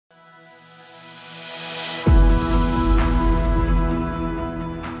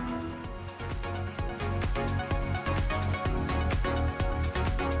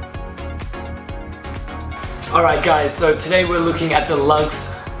Alright guys, so today we're looking at the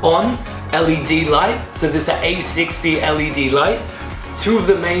Lux On LED light. So this is an A60 LED light. Two of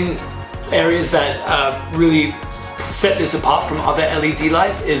the main areas that really set this apart from other LED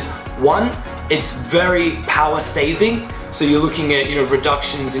lights is one, it's very power saving. So you're looking at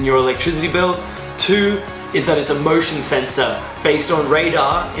reductions in your electricity bill. Two is that it's a motion sensor based on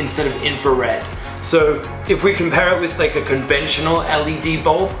radar instead of infrared. So if we compare it with like a conventional LED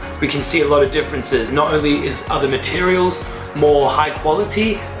bulb, we can see a lot of differences. Not only are the materials more high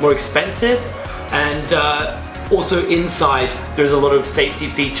quality, more expensive, and also inside there's a lot of safety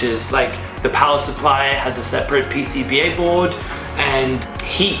features, like the power supply has a separate PCBA board, and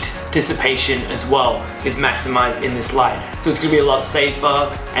heat dissipation as well is maximized in this light. So it's going to be a lot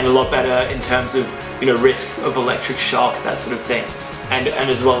safer and a lot better in terms of risk of electric shock, that sort of thing. And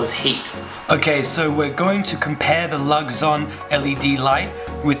as well as heat. Okay, so we're going to compare the Lux On LED light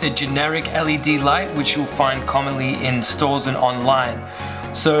with a generic LED light, which you'll find commonly in stores and online.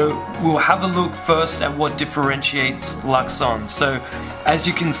 So we'll have a look first at what differentiates Lux On. So as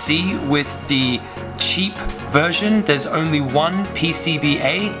you can see with the cheap version, there's only one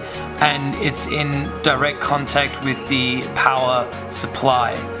PCBA and it's in direct contact with the power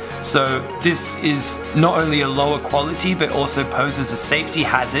supply. So this is not only a lower quality but also poses a safety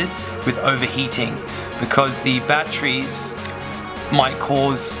hazard with overheating, because the batteries might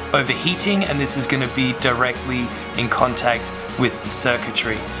cause overheating and this is going to be directly in contact with the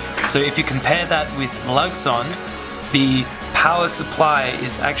circuitry. So if you compare that with Lux On, the power supply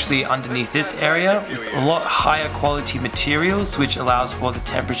is actually underneath this area with a lot higher quality materials, which allows for the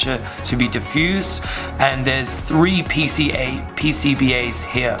temperature to be diffused, and there's three PCBAs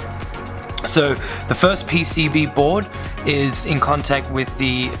here. So the first PCB board is in contact with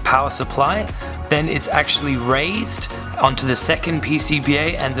the power supply, then it's actually raised onto the second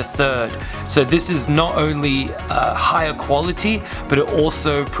PCBA and the third. So this is not only higher quality, but it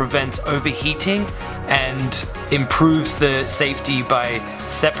also prevents overheating and improves the safety by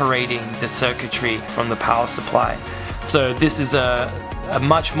separating the circuitry from the power supply. So this is a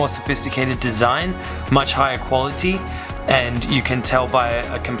much more sophisticated design, much higher quality, and you can tell by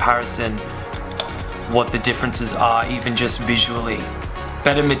a comparison what the differences are, even just visually.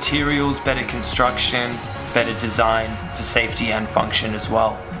 Better materials, better construction, better design for safety and function as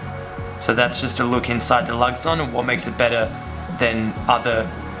well. So that's just a look inside the Lux On and what makes it better than other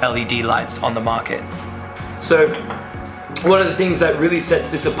LED lights on the market. So one of the things that really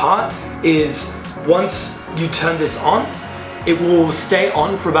sets this apart is once you turn this on, it will stay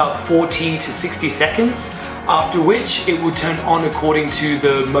on for about 40 to 60 seconds, after which it will turn on according to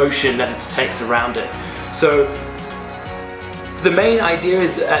the motion that it detects around it. So the main idea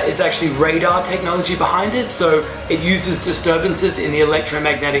is actually radar technology behind it. So it uses disturbances in the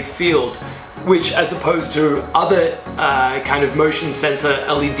electromagnetic field, which, as opposed to other kind of motion sensor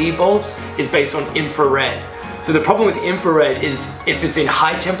LED bulbs, is based on infrared. So the problem with infrared is if it's in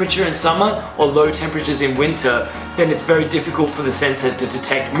high temperature in summer or low temperatures in winter, then it's very difficult for the sensor to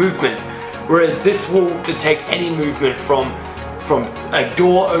detect movement. Whereas this will detect any movement from a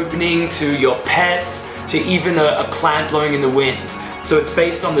door opening to your pets to even a plant blowing in the wind. So it's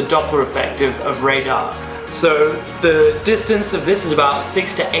based on the Doppler effect of radar. So the distance of this is about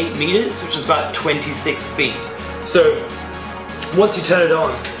 6 to 8 meters, which is about 26 feet. So once you turn it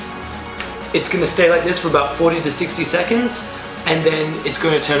on, it's going to stay like this for about 40 to 60 seconds, and then it's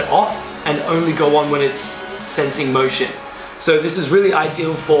going to turn off and only go on when it's sensing motion. So this is really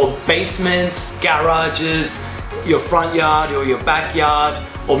ideal for basements, garages, your front yard or your backyard,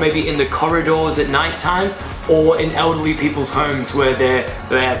 or maybe in the corridors at night time, or in elderly people's homes where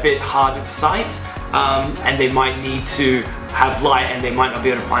they're a bit hard of sight and they might need to have light and they might not be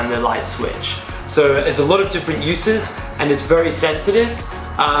able to find their light switch. So there's a lot of different uses and it's very sensitive,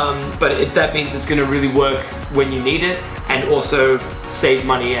 but that means it's going to really work when you need it and also save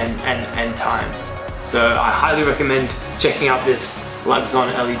money and time. So I highly recommend checking out this Lux On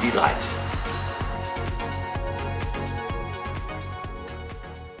LED light.